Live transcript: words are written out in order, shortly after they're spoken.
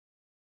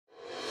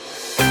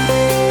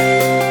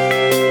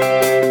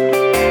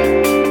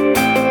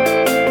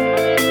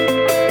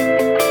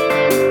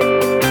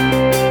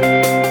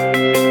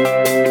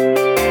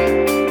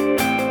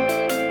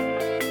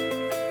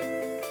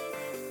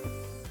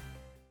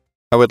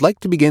I would like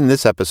to begin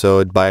this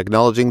episode by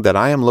acknowledging that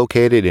I am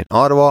located in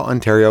Ottawa,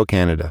 Ontario,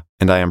 Canada,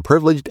 and I am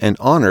privileged and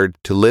honored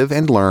to live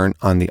and learn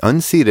on the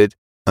unceded,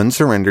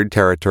 unsurrendered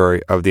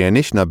territory of the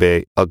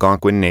Anishinaabe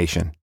Algonquin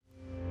Nation.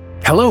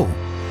 Hello,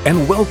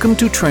 and welcome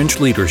to Trench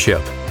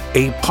Leadership,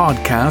 a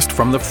podcast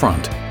from the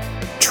front.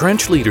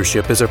 Trench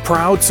Leadership is a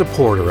proud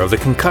supporter of the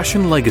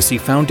Concussion Legacy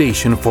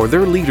Foundation for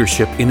their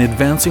leadership in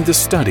advancing the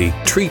study,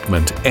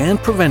 treatment,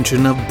 and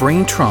prevention of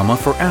brain trauma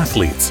for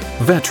athletes,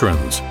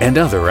 veterans, and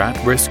other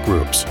at-risk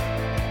groups.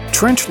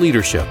 Trench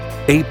Leadership,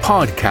 a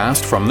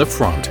podcast from the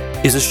front,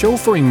 is a show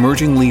for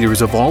emerging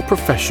leaders of all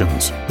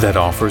professions that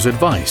offers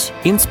advice,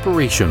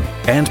 inspiration,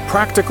 and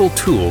practical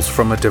tools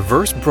from a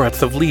diverse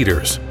breadth of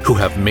leaders who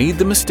have made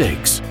the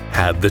mistakes,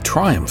 had the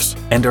triumphs,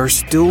 and are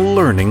still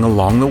learning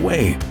along the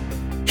way.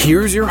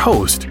 Here's your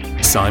host,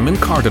 Simon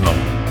Cardinal.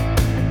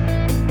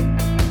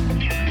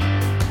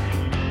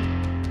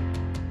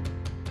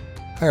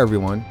 Hi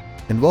everyone,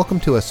 and welcome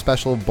to a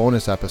special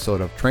bonus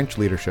episode of Trench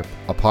Leadership,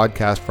 a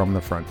podcast from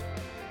the front.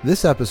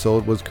 This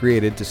episode was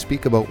created to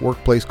speak about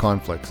workplace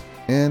conflicts,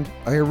 and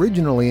I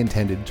originally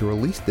intended to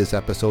release this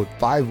episode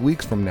 5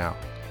 weeks from now.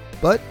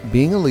 But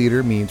being a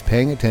leader means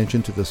paying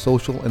attention to the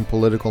social and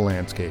political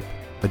landscape,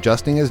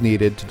 adjusting as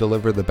needed to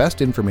deliver the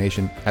best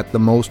information at the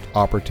most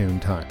opportune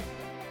time.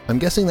 I'm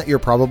guessing that you're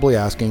probably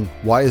asking,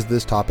 why is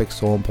this topic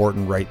so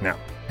important right now?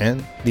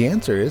 And the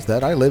answer is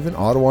that I live in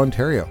Ottawa,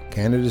 Ontario,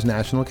 Canada's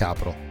national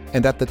capital.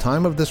 And at the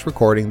time of this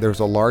recording, there's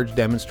a large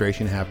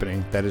demonstration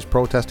happening that is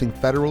protesting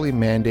federally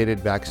mandated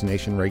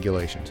vaccination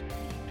regulations.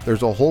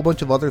 There's a whole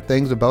bunch of other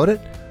things about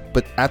it,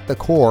 but at the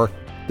core,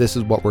 this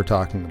is what we're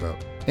talking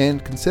about.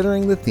 And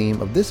considering the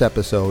theme of this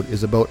episode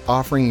is about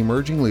offering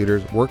emerging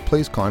leaders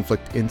workplace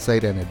conflict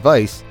insight and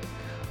advice,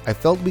 I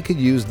felt we could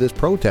use this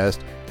protest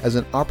as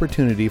an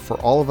opportunity for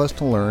all of us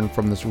to learn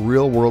from this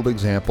real-world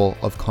example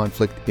of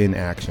conflict in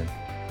action.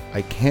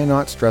 I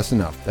cannot stress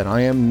enough that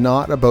I am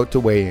not about to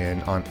weigh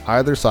in on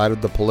either side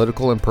of the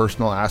political and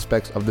personal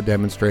aspects of the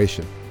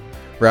demonstration.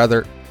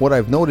 Rather, what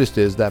I've noticed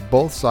is that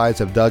both sides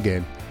have dug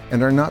in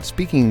and are not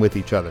speaking with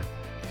each other,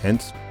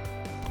 hence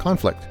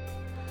conflict.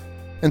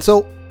 And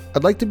so,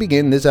 I'd like to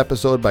begin this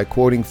episode by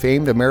quoting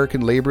famed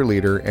American labor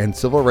leader and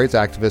civil rights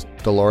activist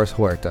Dolores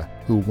Huerta,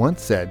 who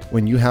once said,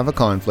 "When you have a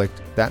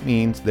conflict, that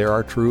means there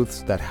are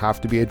truths that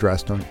have to be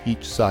addressed on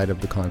each side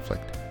of the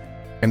conflict.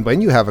 And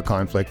when you have a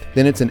conflict,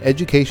 then it's an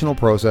educational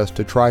process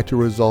to try to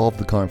resolve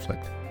the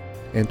conflict.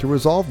 And to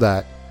resolve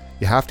that,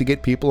 you have to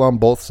get people on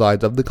both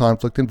sides of the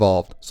conflict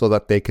involved so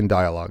that they can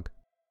dialogue."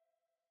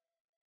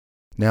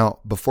 Now,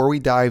 before we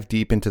dive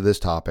deep into this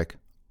topic,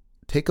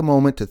 take a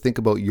moment to think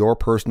about your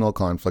personal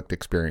conflict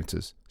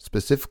experiences,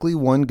 specifically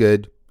one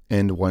good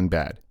and one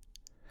bad.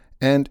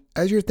 And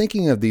as you're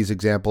thinking of these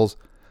examples,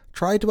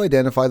 try to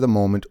identify the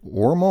moment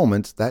or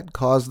moments that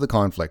caused the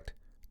conflict.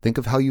 Think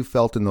of how you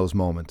felt in those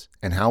moments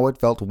and how it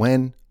felt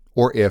when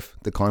or if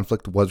the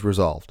conflict was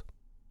resolved.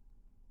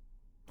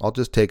 I'll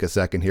just take a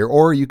second here,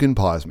 or you can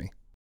pause me.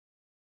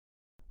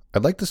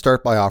 I'd like to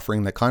start by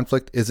offering that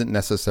conflict isn't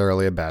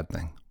necessarily a bad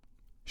thing.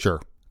 Sure,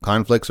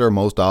 conflicts are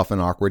most often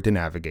awkward to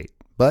navigate,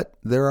 but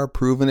there are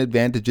proven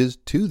advantages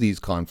to these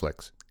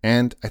conflicts.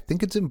 And I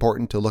think it's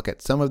important to look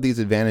at some of these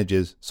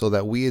advantages so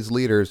that we as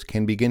leaders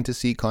can begin to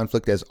see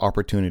conflict as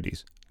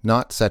opportunities,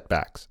 not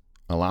setbacks,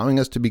 allowing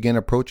us to begin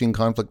approaching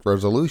conflict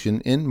resolution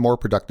in more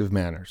productive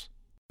manners.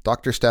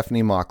 Dr.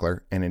 Stephanie Mockler,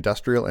 an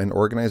industrial and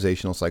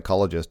organizational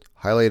psychologist,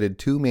 highlighted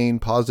two main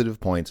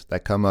positive points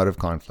that come out of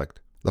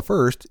conflict. The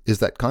first is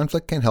that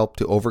conflict can help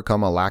to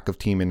overcome a lack of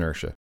team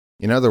inertia.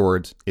 In other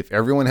words, if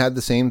everyone had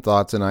the same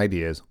thoughts and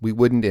ideas, we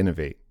wouldn't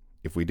innovate.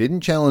 If we didn't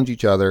challenge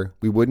each other,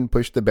 we wouldn't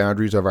push the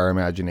boundaries of our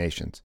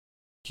imaginations.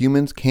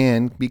 Humans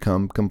can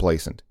become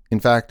complacent. In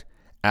fact,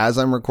 as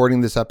I'm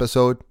recording this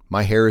episode,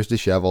 my hair is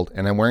disheveled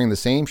and I'm wearing the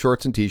same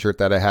shorts and t-shirt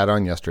that I had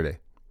on yesterday.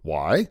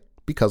 Why?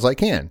 Because I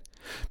can.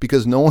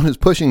 Because no one is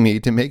pushing me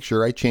to make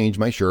sure I change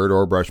my shirt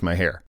or brush my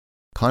hair.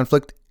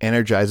 Conflict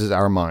energizes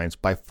our minds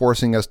by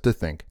forcing us to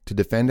think, to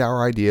defend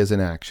our ideas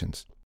and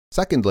actions.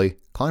 Secondly,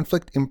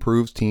 conflict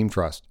improves team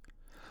trust.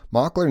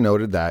 Mockler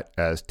noted that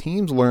as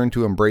teams learn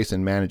to embrace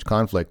and manage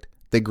conflict,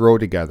 they grow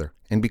together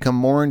and become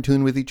more in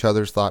tune with each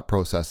other's thought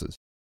processes.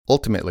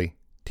 Ultimately,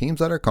 teams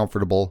that are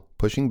comfortable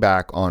pushing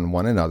back on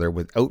one another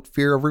without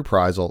fear of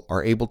reprisal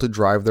are able to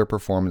drive their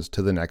performance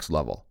to the next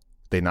level.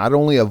 They not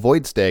only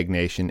avoid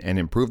stagnation and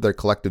improve their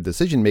collective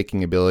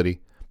decision-making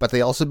ability, but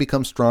they also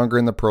become stronger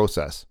in the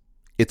process.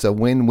 It's a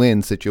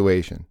win-win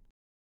situation.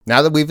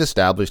 Now that we've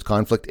established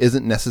conflict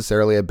isn't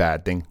necessarily a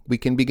bad thing, we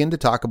can begin to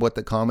talk about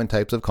the common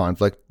types of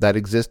conflict that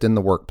exist in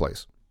the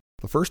workplace.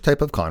 The first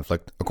type of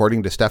conflict,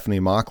 according to Stephanie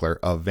Mockler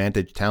of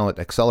Vantage Talent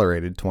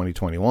Accelerated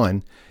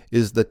 2021,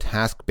 is the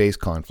task-based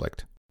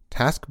conflict.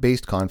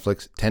 Task-based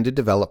conflicts tend to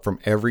develop from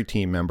every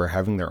team member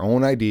having their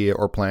own idea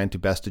or plan to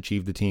best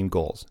achieve the team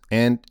goals.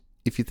 And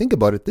if you think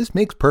about it, this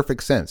makes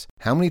perfect sense.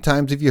 How many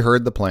times have you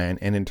heard the plan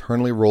and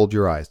internally rolled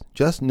your eyes,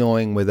 just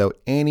knowing without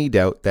any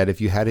doubt that if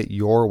you had it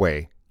your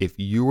way, if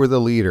you were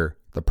the leader,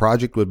 the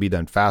project would be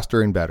done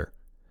faster and better?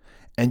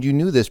 And you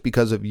knew this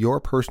because of your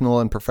personal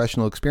and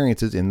professional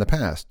experiences in the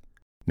past.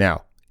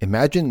 Now,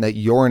 imagine that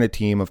you're in a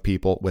team of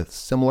people with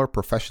similar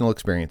professional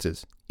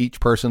experiences, each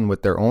person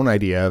with their own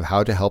idea of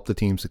how to help the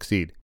team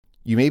succeed.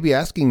 You may be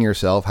asking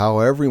yourself how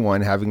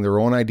everyone having their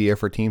own idea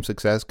for team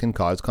success can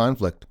cause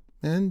conflict.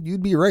 And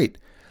you'd be right.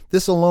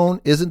 This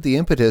alone isn't the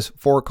impetus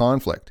for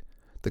conflict.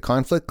 The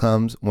conflict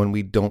comes when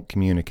we don't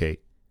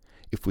communicate.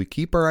 If we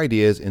keep our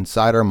ideas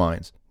inside our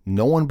minds,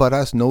 no one but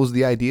us knows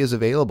the idea is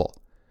available.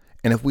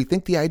 And if we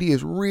think the idea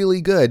is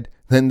really good,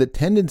 then the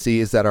tendency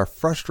is that our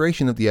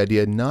frustration of the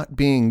idea not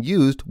being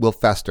used will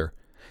fester,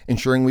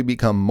 ensuring we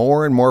become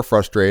more and more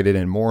frustrated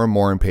and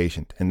more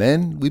impatient. And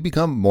then we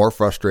become more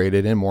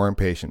frustrated and more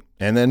impatient,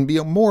 and then be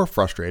more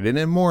frustrated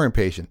and more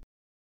impatient.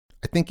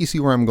 I think you see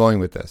where I'm going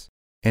with this.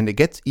 And it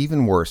gets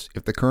even worse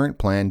if the current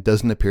plan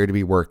doesn't appear to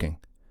be working.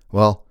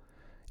 Well,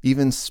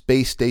 even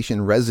space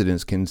station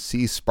residents can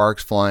see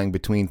sparks flying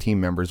between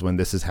team members when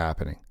this is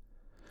happening.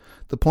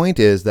 The point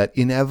is that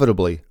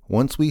inevitably,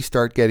 once we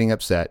start getting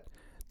upset,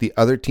 the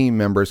other team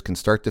members can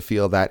start to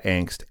feel that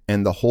angst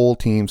and the whole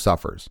team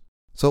suffers.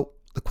 So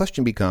the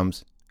question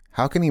becomes,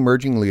 how can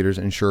emerging leaders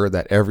ensure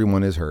that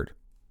everyone is heard?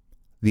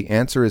 The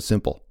answer is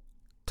simple.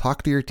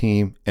 Talk to your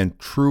team and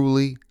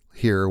truly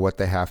hear what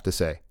they have to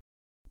say.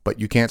 But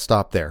you can't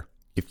stop there.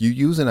 If you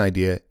use an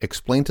idea,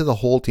 explain to the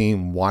whole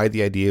team why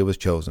the idea was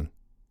chosen.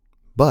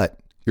 But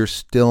you're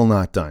still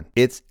not done.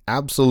 It's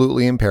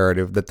absolutely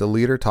imperative that the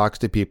leader talks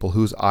to people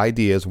whose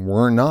ideas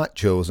were not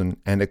chosen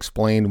and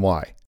explain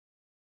why.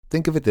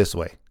 Think of it this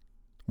way.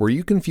 Were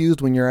you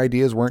confused when your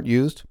ideas weren't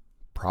used?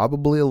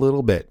 Probably a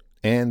little bit.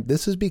 And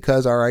this is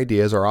because our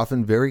ideas are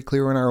often very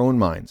clear in our own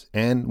minds.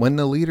 And when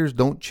the leaders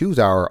don't choose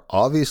our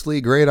obviously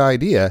great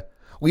idea,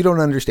 we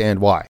don't understand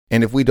why.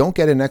 And if we don't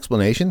get an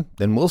explanation,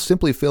 then we'll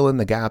simply fill in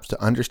the gaps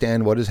to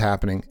understand what is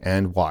happening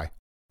and why,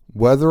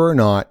 whether or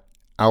not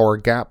our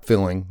gap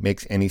filling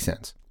makes any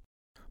sense.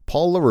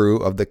 Paul LaRue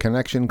of the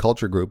Connection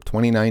Culture Group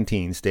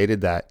 2019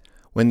 stated that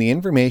when the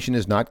information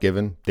is not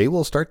given, they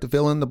will start to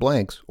fill in the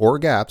blanks or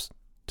gaps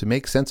to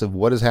make sense of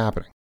what is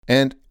happening.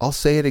 And I'll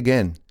say it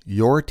again,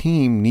 your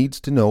team needs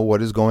to know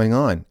what is going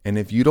on. And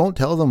if you don't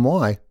tell them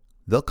why,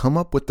 they'll come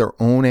up with their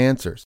own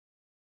answers.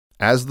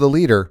 As the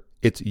leader,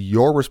 it's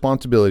your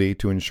responsibility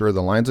to ensure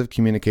the lines of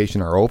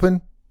communication are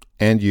open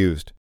and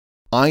used.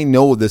 I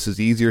know this is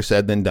easier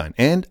said than done,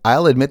 and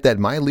I'll admit that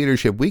my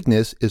leadership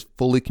weakness is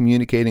fully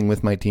communicating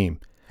with my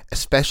team,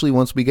 especially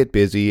once we get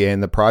busy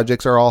and the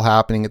projects are all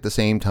happening at the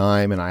same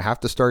time and I have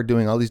to start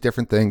doing all these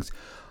different things.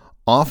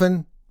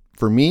 Often,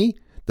 for me,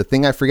 the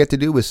thing I forget to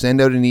do is send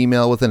out an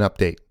email with an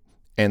update.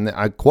 And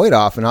quite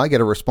often I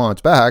get a response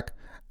back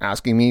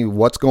asking me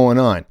what's going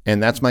on,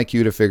 and that's my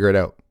cue to figure it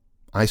out.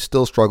 I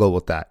still struggle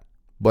with that,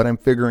 but I'm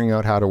figuring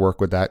out how to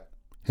work with that,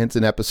 hence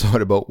an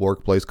episode about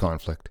workplace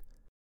conflict.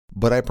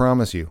 But I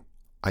promise you,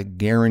 I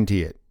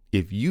guarantee it,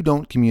 if you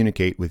don't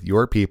communicate with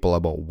your people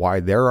about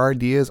why their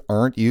ideas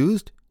aren't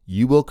used,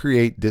 you will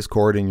create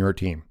discord in your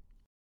team.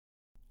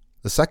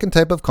 The second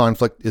type of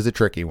conflict is a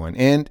tricky one,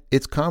 and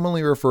it's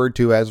commonly referred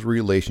to as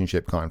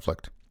relationship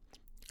conflict.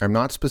 I'm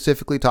not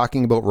specifically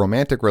talking about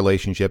romantic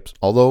relationships,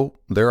 although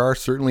there are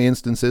certainly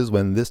instances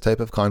when this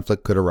type of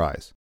conflict could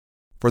arise.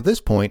 For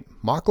this point,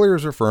 Mockler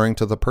is referring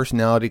to the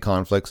personality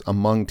conflicts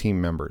among team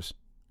members.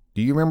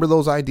 Do you remember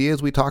those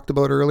ideas we talked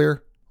about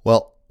earlier?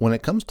 Well, when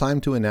it comes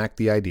time to enact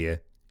the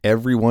idea,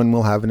 everyone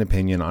will have an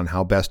opinion on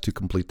how best to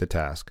complete the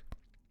task.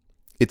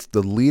 It's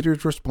the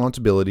leader's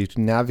responsibility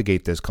to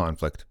navigate this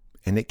conflict,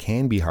 and it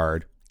can be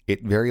hard.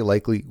 It very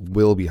likely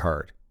will be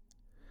hard.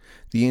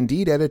 The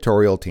Indeed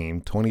editorial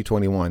team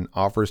 2021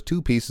 offers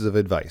 2 pieces of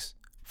advice.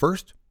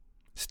 First,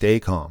 stay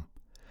calm.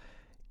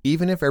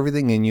 Even if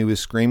everything in you is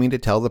screaming to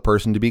tell the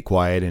person to be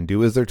quiet and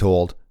do as they're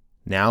told,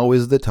 now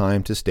is the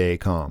time to stay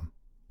calm.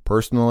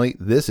 Personally,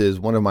 this is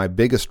one of my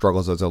biggest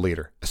struggles as a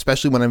leader,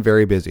 especially when I'm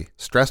very busy,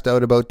 stressed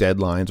out about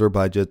deadlines or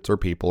budgets or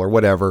people or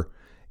whatever.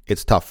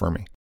 It's tough for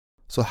me.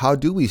 So how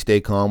do we stay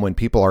calm when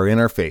people are in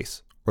our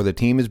face or the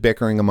team is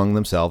bickering among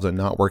themselves and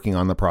not working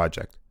on the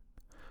project?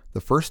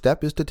 The first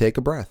step is to take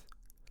a breath.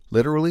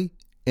 Literally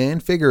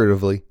and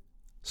figuratively,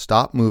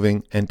 stop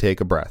moving and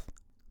take a breath.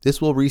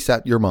 This will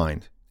reset your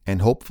mind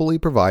and hopefully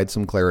provide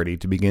some clarity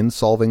to begin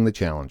solving the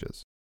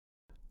challenges.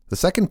 The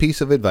second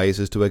piece of advice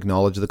is to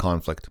acknowledge the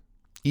conflict.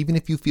 Even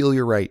if you feel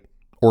you're right,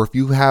 or if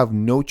you have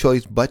no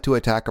choice but to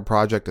attack a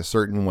project a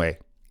certain way,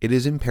 it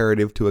is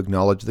imperative to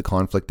acknowledge the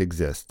conflict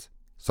exists.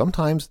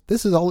 Sometimes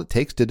this is all it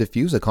takes to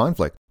diffuse a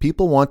conflict.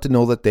 People want to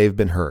know that they've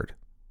been heard.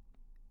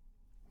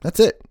 That's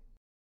it.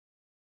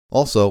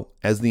 Also,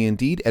 as the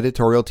Indeed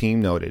editorial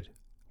team noted,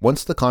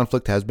 once the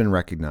conflict has been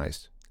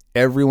recognized,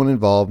 everyone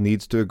involved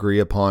needs to agree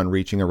upon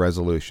reaching a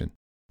resolution.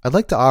 I'd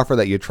like to offer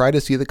that you try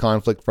to see the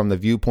conflict from the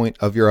viewpoint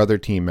of your other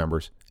team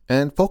members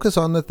and focus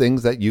on the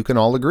things that you can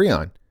all agree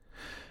on.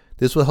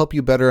 This will help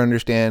you better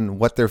understand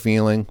what they're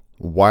feeling,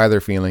 why they're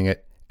feeling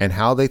it, and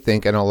how they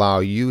think, and allow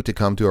you to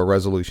come to a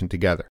resolution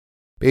together.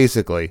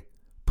 Basically,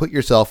 put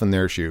yourself in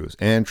their shoes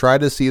and try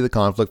to see the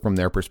conflict from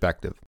their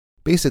perspective.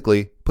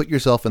 Basically, put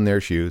yourself in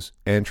their shoes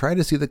and try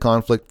to see the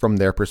conflict from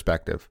their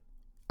perspective.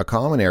 A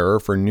common error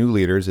for new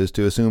leaders is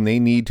to assume they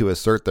need to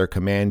assert their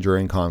command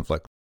during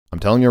conflict. I'm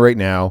telling you right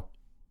now,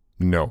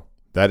 no,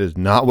 that is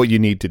not what you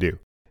need to do.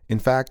 In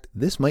fact,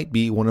 this might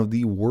be one of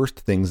the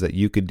worst things that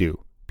you could do.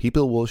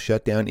 People will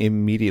shut down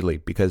immediately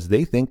because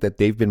they think that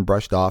they've been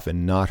brushed off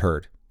and not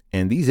heard.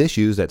 And these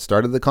issues that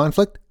started the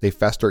conflict, they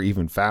fester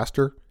even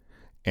faster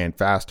and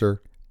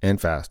faster and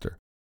faster.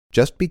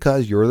 Just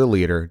because you're the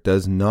leader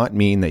does not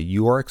mean that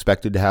you are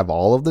expected to have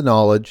all of the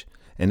knowledge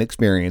and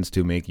experience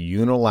to make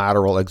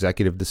unilateral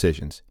executive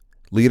decisions.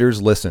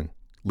 Leaders listen.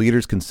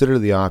 Leaders consider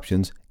the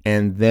options,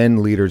 and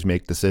then leaders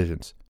make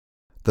decisions.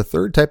 The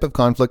third type of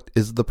conflict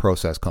is the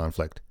process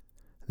conflict.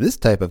 This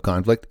type of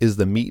conflict is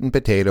the meat and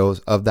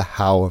potatoes of the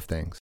how of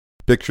things.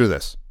 Picture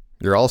this.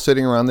 You're all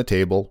sitting around the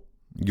table.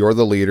 You're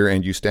the leader,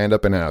 and you stand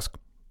up and ask,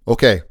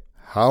 "Okay,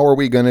 how are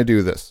we going to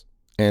do this?"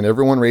 And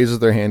everyone raises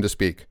their hand to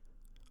speak.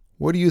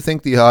 What do you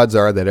think the odds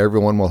are that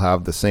everyone will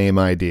have the same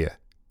idea?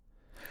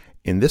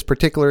 In this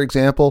particular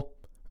example,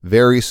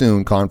 very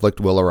soon conflict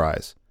will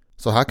arise.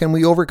 So how can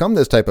we overcome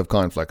this type of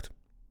conflict?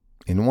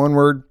 In one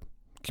word,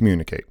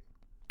 communicate.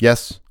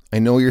 Yes, I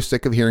know you're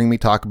sick of hearing me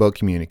talk about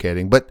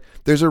communicating, but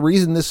there's a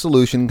reason this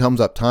solution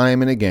comes up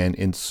time and again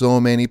in so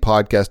many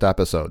podcast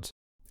episodes.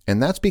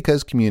 And that's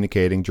because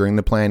communicating during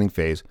the planning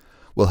phase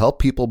will help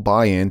people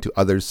buy into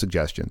others'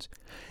 suggestions,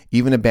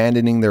 even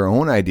abandoning their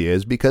own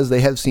ideas because they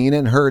have seen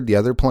and heard the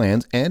other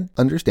plans and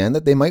understand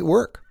that they might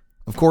work.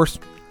 Of course,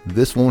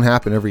 this won't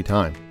happen every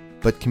time,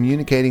 but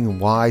communicating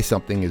why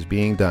something is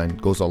being done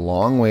goes a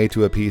long way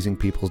to appeasing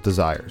people's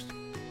desires.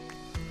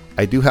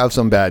 I do have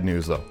some bad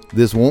news though.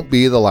 This won't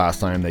be the last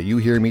time that you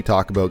hear me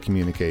talk about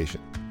communication.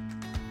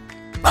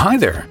 Hi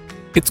there,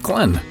 it's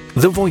Glenn,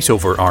 the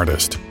voiceover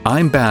artist.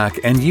 I'm back,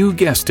 and you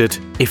guessed it,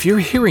 if you're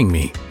hearing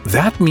me,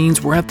 that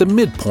means we're at the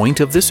midpoint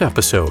of this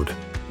episode.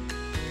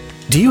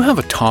 Do you have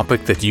a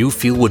topic that you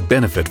feel would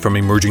benefit from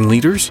emerging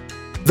leaders?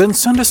 Then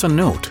send us a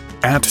note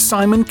at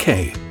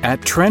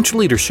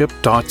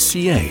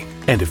simonk@trenchleadership.ca.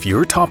 And if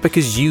your topic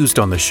is used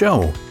on the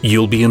show,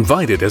 you'll be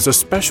invited as a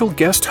special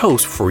guest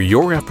host for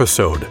your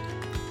episode.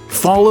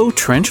 Follow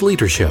Trench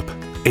Leadership,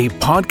 a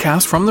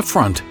podcast from the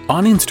front,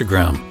 on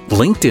Instagram,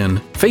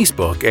 LinkedIn,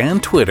 Facebook,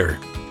 and Twitter.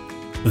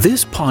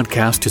 This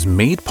podcast is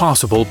made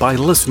possible by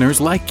listeners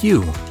like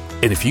you.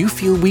 And if you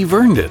feel we've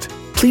earned it,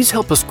 please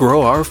help us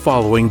grow our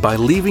following by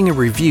leaving a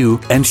review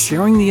and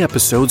sharing the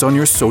episodes on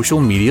your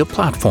social media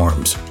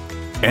platforms.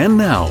 And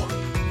now,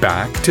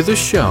 back to the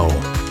show.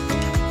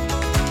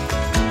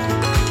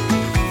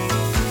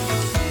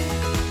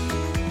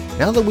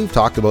 Now that we've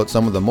talked about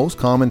some of the most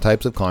common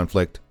types of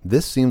conflict,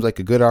 this seems like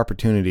a good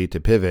opportunity to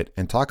pivot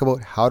and talk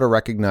about how to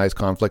recognize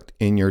conflict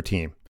in your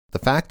team. The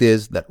fact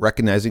is that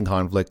recognizing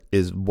conflict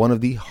is one of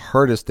the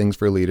hardest things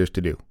for leaders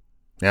to do.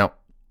 Now,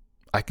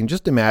 I can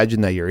just imagine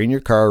that you're in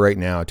your car right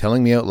now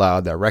telling me out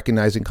loud that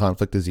recognizing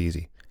conflict is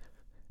easy.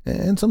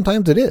 And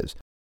sometimes it is.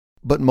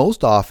 But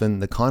most often,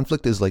 the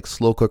conflict is like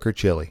slow cooker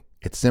chili.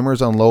 It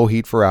simmers on low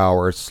heat for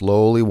hours,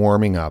 slowly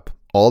warming up,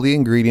 all the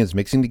ingredients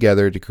mixing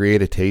together to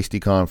create a tasty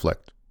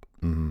conflict.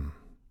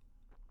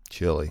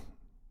 Chili.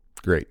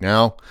 Great.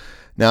 Now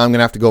I'm going to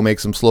have to go make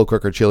some slow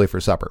cooker chili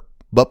for supper.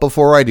 But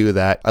before I do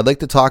that, I'd like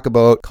to talk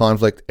about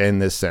conflict in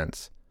this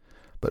sense.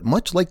 But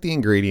much like the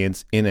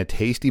ingredients in a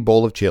tasty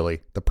bowl of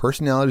chili, the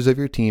personalities of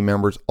your team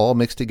members all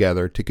mix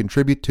together to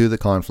contribute to the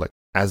conflict.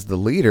 As the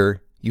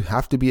leader, you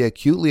have to be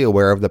acutely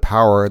aware of the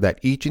power that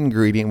each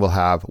ingredient will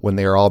have when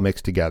they are all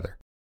mixed together.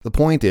 The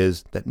point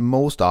is that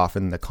most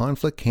often the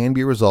conflict can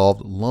be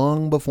resolved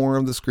long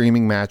before the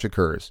screaming match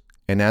occurs.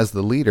 And as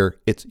the leader,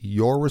 it's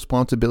your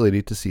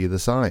responsibility to see the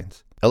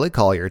signs. Elliot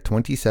Collier,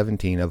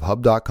 2017 of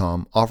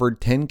Hub.com,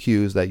 offered 10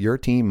 cues that your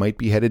team might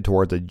be headed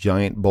towards a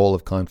giant bowl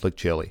of conflict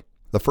chili.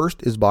 The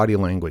first is body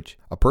language.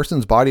 A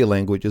person's body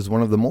language is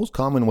one of the most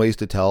common ways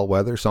to tell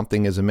whether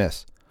something is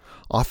amiss.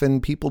 Often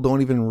people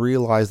don't even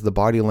realize the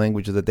body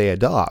language that they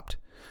adopt.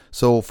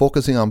 So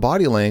focusing on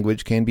body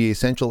language can be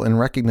essential in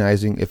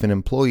recognizing if an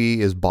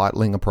employee is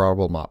bottling a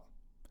problem up.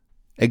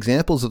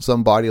 Examples of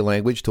some body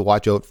language to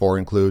watch out for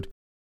include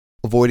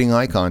avoiding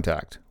eye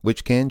contact,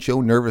 which can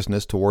show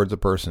nervousness towards a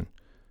person.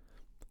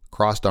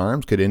 Crossed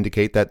arms could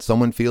indicate that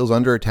someone feels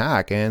under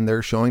attack and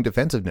they're showing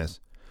defensiveness.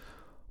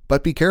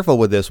 But be careful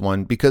with this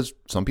one because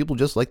some people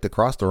just like to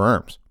cross their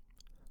arms.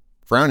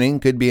 Frowning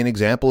could be an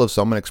example of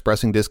someone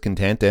expressing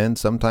discontent and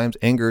sometimes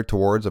anger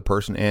towards a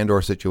person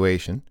and/or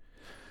situation.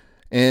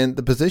 And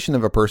the position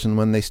of a person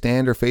when they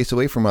stand or face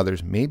away from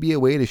others may be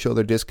a way to show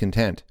their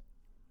discontent.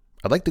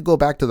 I'd like to go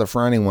back to the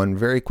frowning one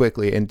very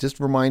quickly and just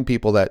remind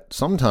people that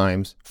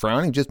sometimes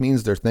frowning just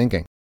means they're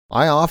thinking.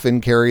 I often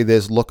carry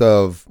this look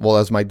of, well,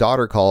 as my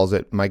daughter calls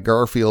it, my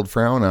Garfield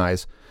frown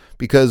eyes,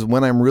 because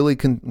when I'm really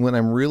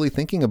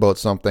thinking about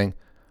something,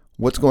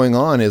 what's going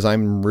on is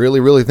I'm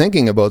really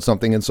thinking about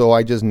something, and so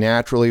I just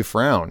naturally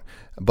frown.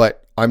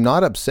 But I'm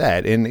not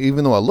upset, and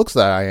even though it looks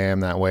that I am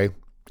that way,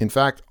 in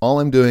fact,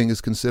 all I'm doing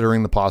is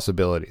considering the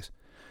possibilities.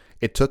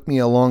 It took me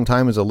a long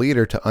time as a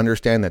leader to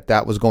understand that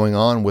that was going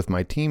on with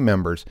my team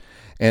members.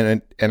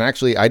 And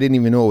actually, I didn't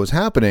even know it was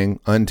happening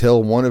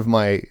until one of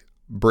my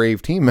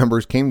brave team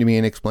members came to me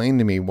and explained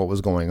to me what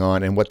was going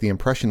on and what the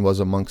impression was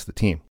amongst the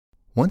team.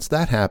 Once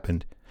that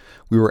happened,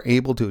 we were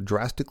able to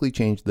drastically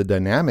change the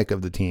dynamic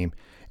of the team,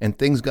 and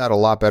things got a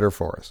lot better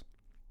for us.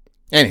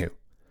 Anywho,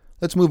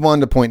 let's move on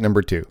to point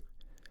number 2.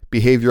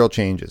 Behavioral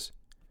changes.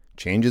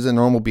 Changes in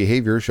normal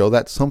behavior show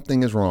that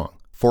something is wrong.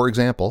 For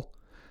example,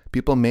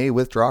 people may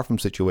withdraw from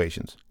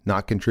situations,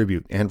 not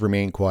contribute, and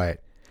remain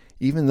quiet,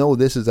 even though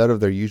this is out of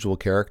their usual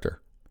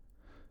character.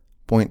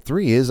 Point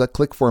 3 is a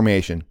clique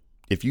formation.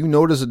 If you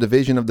notice a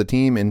division of the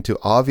team into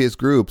obvious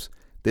groups,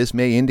 this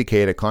may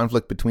indicate a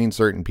conflict between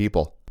certain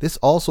people. This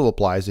also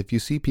applies if you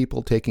see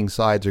people taking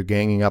sides or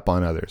ganging up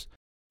on others.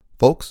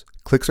 Folks,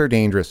 cliques are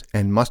dangerous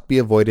and must be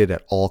avoided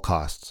at all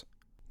costs.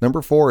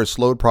 Number 4 is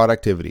slowed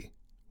productivity.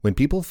 When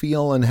people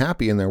feel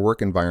unhappy in their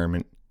work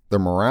environment, their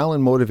morale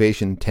and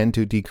motivation tend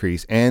to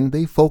decrease and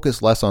they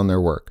focus less on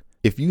their work.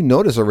 If you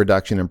notice a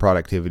reduction in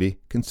productivity,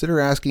 consider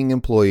asking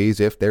employees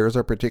if there is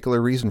a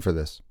particular reason for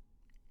this.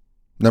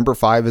 Number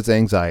 5 is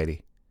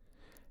anxiety.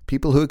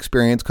 People who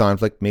experience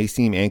conflict may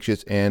seem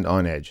anxious and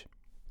on edge.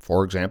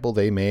 For example,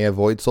 they may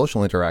avoid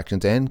social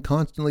interactions and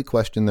constantly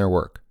question their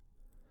work.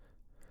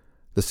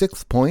 The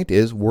 6th point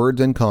is words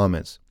and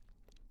comments.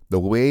 The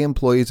way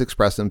employees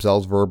express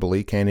themselves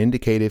verbally can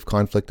indicate if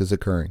conflict is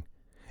occurring.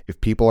 If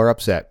people are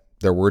upset,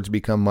 their words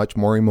become much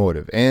more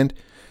emotive, and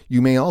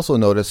you may also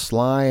notice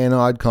sly and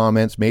odd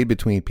comments made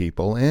between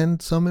people,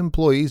 and some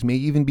employees may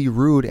even be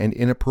rude and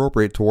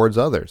inappropriate towards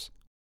others.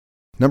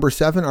 Number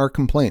 7 are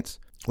complaints.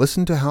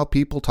 Listen to how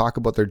people talk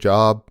about their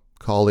job,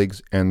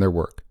 colleagues, and their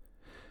work.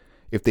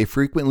 If they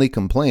frequently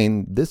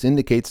complain, this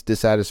indicates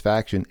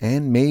dissatisfaction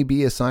and may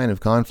be a sign of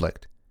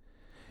conflict.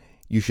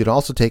 You should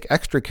also take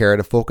extra care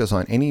to focus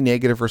on any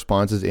negative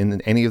responses in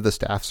any of the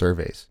staff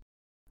surveys.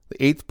 The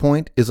 8th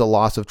point is a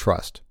loss of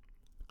trust.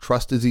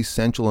 Trust is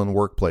essential in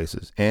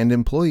workplaces, and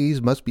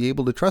employees must be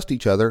able to trust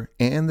each other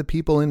and the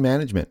people in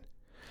management.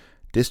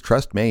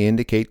 Distrust may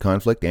indicate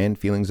conflict and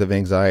feelings of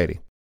anxiety.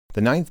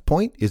 The 9th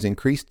point is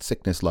increased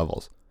sickness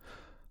levels.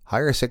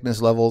 Higher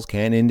sickness levels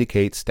can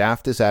indicate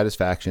staff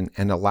dissatisfaction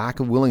and a lack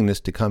of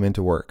willingness to come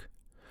into work.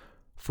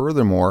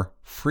 Furthermore,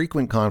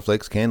 frequent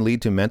conflicts can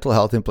lead to mental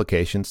health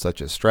implications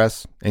such as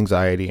stress,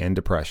 anxiety, and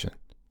depression.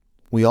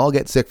 We all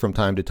get sick from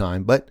time to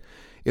time, but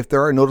if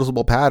there are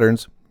noticeable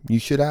patterns, you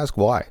should ask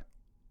why.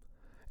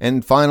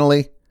 And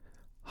finally,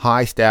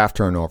 high staff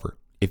turnover.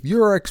 If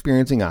you are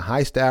experiencing a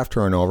high staff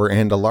turnover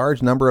and a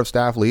large number of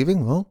staff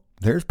leaving, well,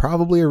 there's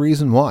probably a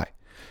reason why.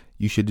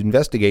 You should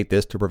investigate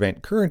this to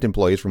prevent current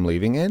employees from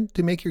leaving and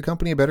to make your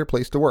company a better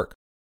place to work.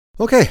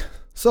 Okay,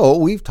 so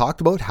we've talked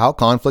about how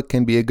conflict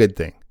can be a good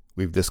thing.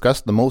 We've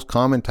discussed the most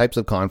common types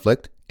of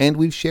conflict, and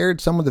we've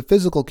shared some of the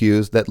physical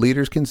cues that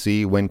leaders can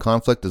see when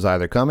conflict is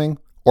either coming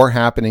or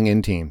happening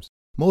in teams.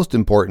 Most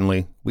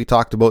importantly, we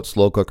talked about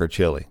slow cooker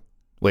chili.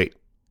 Wait,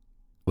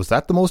 was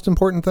that the most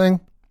important thing?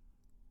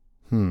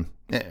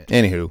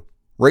 Anywho,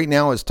 right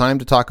now it's time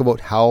to talk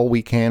about how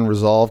we can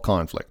resolve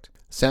conflict.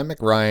 Sam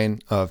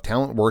McRyan of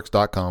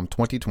TalentWorks.com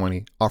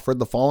 2020 offered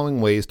the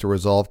following ways to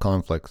resolve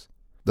conflicts.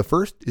 The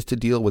first is to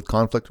deal with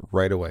conflict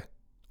right away.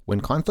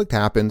 When conflict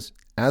happens,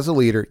 as a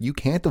leader, you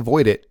can't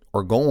avoid it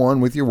or go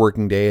on with your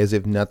working day as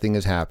if nothing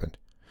has happened.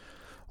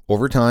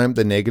 Over time,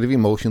 the negative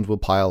emotions will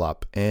pile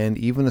up, and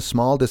even a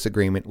small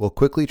disagreement will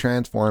quickly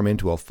transform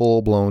into a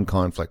full-blown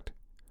conflict.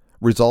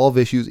 Resolve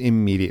issues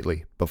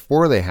immediately,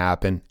 before they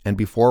happen, and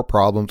before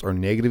problems or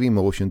negative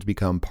emotions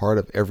become part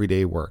of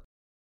everyday work.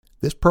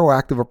 This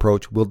proactive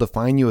approach will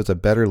define you as a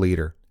better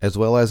leader, as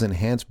well as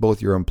enhance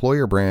both your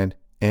employer brand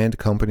and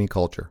company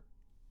culture.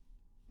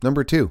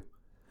 Number 2,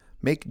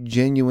 make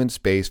genuine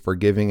space for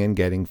giving and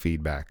getting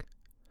feedback.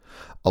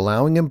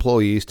 Allowing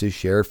employees to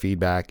share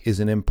feedback is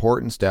an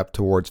important step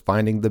towards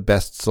finding the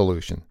best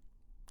solution.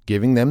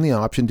 Giving them the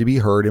option to be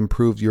heard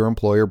improves your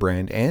employer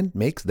brand and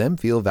makes them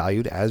feel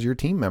valued as your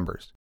team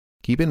members.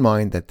 Keep in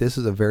mind that this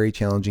is a very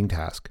challenging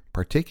task,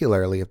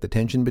 particularly if the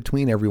tension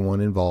between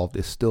everyone involved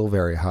is still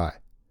very high.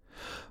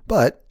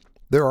 But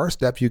there are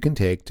steps you can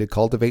take to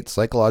cultivate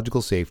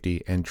psychological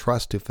safety and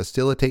trust to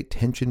facilitate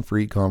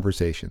tension-free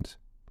conversations.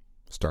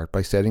 Start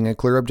by setting a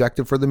clear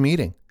objective for the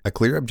meeting. A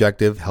clear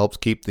objective helps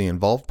keep the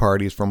involved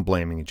parties from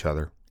blaming each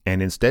other,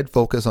 and instead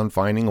focus on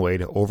finding a way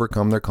to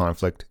overcome their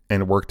conflict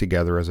and work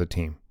together as a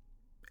team.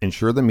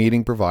 Ensure the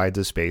meeting provides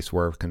a space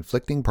where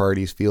conflicting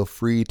parties feel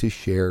free to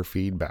share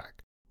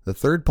feedback. The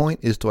third point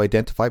is to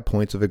identify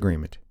points of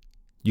agreement.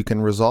 You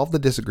can resolve the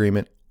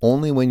disagreement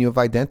only when you have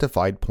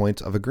identified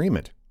points of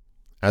agreement.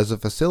 As a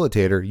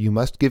facilitator, you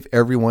must give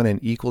everyone an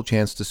equal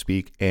chance to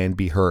speak and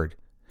be heard.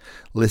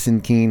 Listen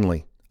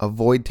keenly,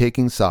 avoid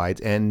taking sides,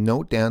 and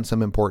note down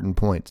some important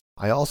points.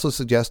 I also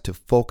suggest to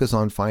focus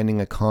on finding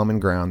a common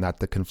ground that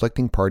the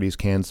conflicting parties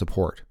can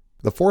support.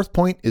 The fourth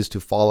point is to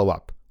follow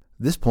up.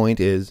 This point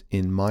is,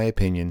 in my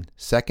opinion,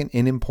 second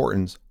in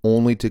importance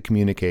only to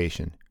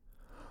communication.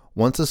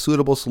 Once a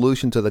suitable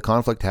solution to the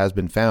conflict has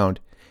been found,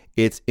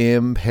 It's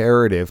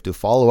imperative to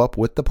follow up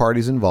with the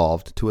parties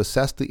involved to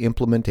assess the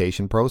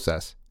implementation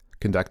process.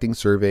 Conducting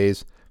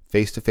surveys,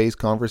 face-to-face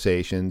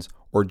conversations,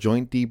 or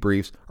joint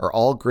debriefs are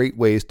all great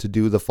ways to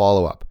do the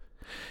follow-up.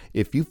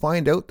 If you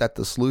find out that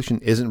the solution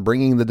isn't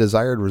bringing the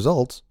desired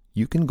results,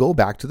 you can go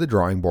back to the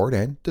drawing board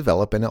and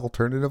develop an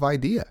alternative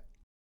idea.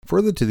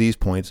 Further to these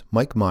points,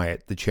 Mike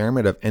Myatt, the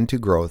chairman of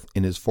N2 Growth,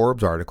 in his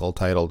Forbes article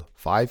titled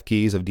 5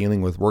 Keys of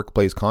Dealing with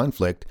Workplace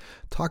Conflict,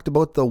 talked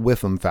about the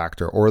WIFM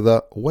factor, or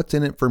the what's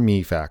in it for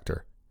me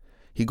factor.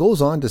 He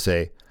goes on to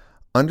say,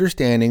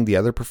 understanding the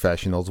other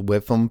professional's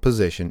WIFM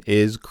position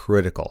is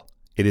critical.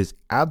 It is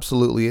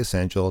absolutely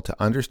essential to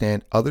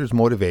understand others'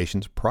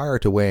 motivations prior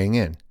to weighing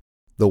in.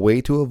 The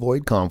way to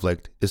avoid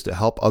conflict is to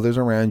help others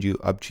around you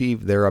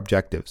achieve their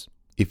objectives.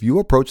 If you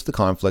approach the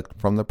conflict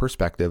from the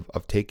perspective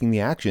of taking the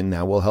action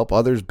that will help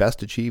others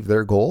best achieve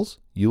their goals,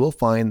 you will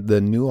find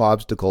the new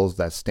obstacles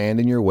that stand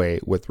in your way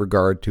with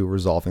regard to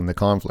resolving the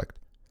conflict.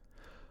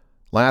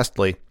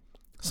 Lastly,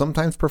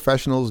 sometimes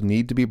professionals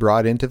need to be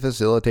brought in to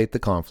facilitate the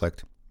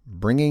conflict.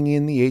 Bringing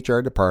in the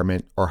HR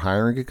department or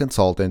hiring a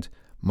consultant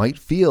might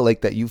feel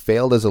like that you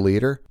failed as a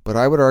leader, but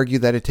I would argue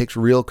that it takes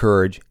real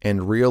courage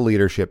and real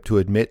leadership to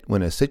admit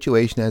when a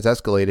situation has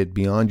escalated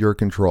beyond your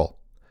control.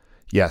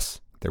 Yes,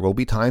 there will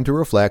be time to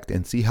reflect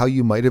and see how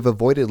you might have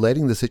avoided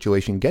letting the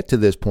situation get to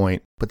this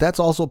point, but that's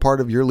also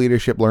part of your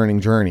leadership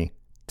learning journey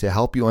to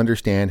help you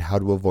understand how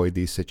to avoid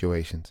these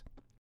situations.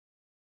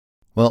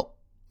 Well,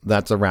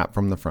 that's a wrap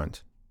from the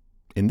front.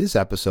 In this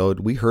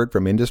episode, we heard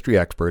from industry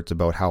experts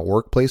about how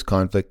workplace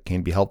conflict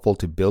can be helpful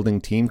to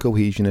building team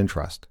cohesion and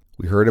trust.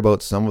 We heard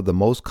about some of the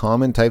most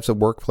common types of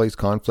workplace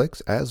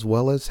conflicts, as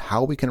well as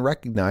how we can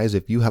recognize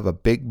if you have a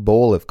big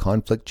bowl of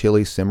conflict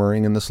chili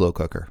simmering in the slow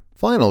cooker.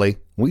 Finally,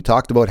 we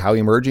talked about how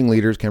emerging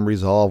leaders can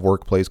resolve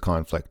workplace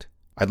conflict.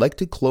 I'd like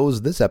to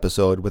close this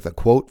episode with a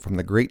quote from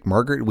the great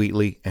Margaret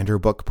Wheatley and her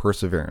book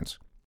Perseverance.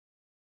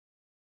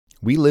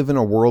 We live in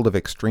a world of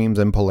extremes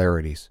and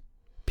polarities.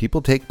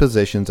 People take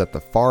positions at the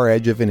far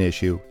edge of an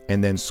issue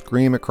and then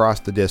scream across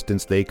the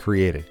distance they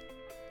created.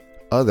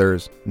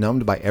 Others,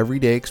 numbed by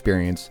everyday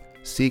experience,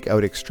 seek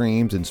out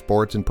extremes in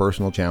sports and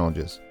personal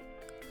challenges.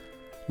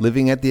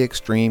 Living at the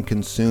extreme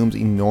consumes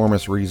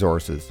enormous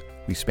resources.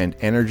 We spend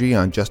energy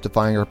on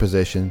justifying our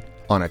position,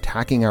 on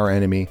attacking our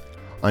enemy,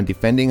 on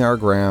defending our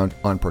ground,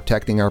 on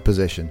protecting our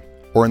position.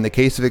 Or in the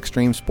case of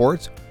extreme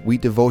sports, we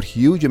devote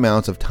huge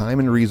amounts of time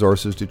and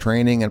resources to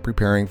training and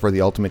preparing for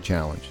the ultimate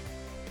challenge.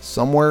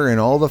 Somewhere in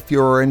all the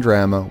furor and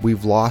drama,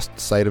 we've lost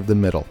sight of the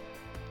middle.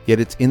 Yet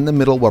it's in the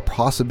middle where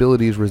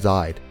possibilities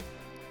reside.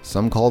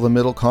 Some call the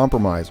middle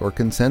compromise or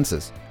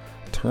consensus,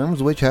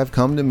 terms which have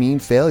come to mean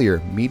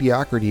failure,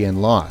 mediocrity,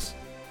 and loss.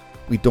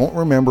 We don't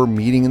remember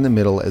meeting in the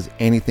middle as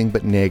anything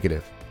but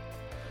negative.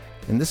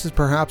 And this is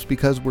perhaps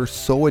because we're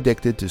so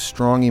addicted to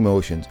strong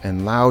emotions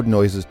and loud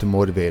noises to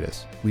motivate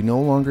us. We no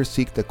longer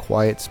seek the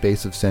quiet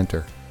space of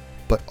center.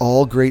 But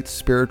all great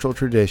spiritual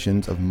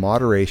traditions of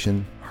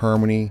moderation,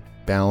 harmony,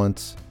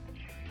 balance,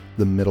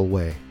 the middle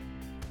way.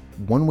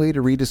 One way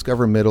to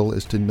rediscover middle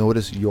is to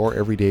notice your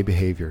everyday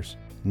behaviors.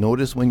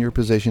 Notice when you're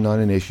positioned on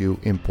an issue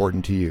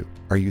important to you.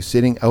 Are you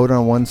sitting out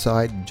on one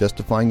side,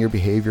 justifying your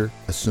behavior,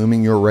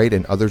 assuming you're right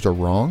and others are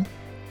wrong?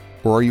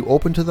 Or are you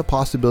open to the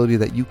possibility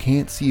that you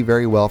can't see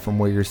very well from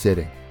where you're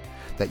sitting,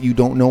 that you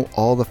don't know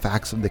all the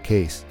facts of the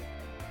case?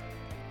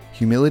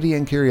 Humility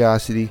and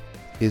curiosity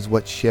is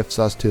what shifts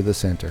us to the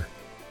center.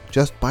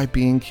 Just by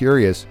being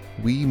curious,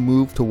 we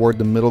move toward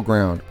the middle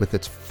ground with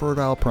its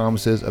fertile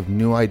promises of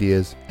new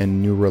ideas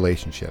and new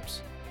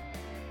relationships.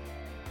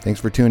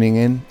 Thanks for tuning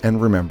in,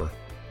 and remember,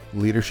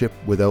 leadership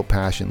without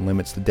passion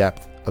limits the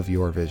depth of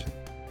your vision.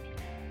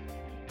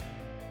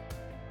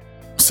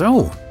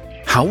 So,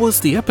 how was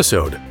the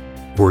episode?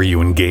 Were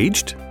you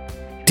engaged?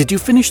 Did you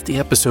finish the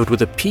episode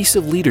with a piece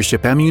of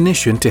leadership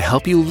ammunition to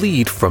help you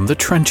lead from the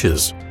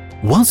trenches?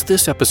 Was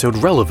this episode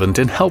relevant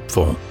and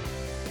helpful?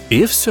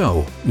 If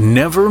so,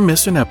 never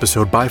miss an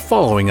episode by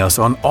following us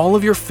on all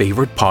of your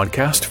favorite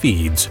podcast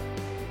feeds.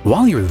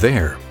 While you're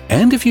there,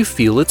 and if you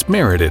feel it's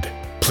merited,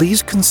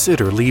 please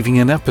consider leaving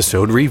an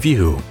episode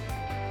review.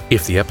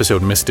 If the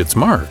episode missed its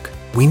mark,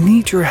 we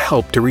need your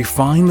help to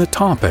refine the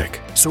topic,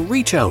 so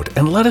reach out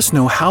and let us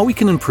know how we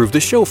can improve the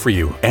show for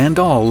you and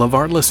all of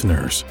our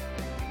listeners.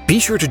 Be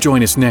sure to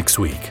join us next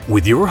week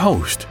with your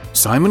host,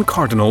 Simon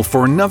Cardinal,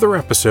 for another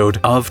episode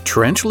of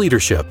Trench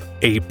Leadership,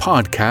 a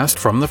podcast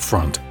from the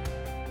front.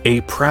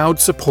 A proud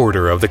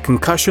supporter of the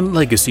Concussion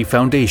Legacy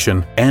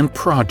Foundation and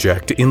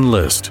Project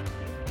Enlist.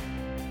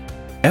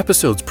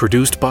 Episodes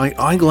produced by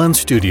iGlen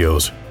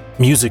Studios.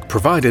 Music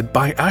provided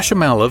by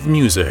Ashamalav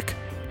Music.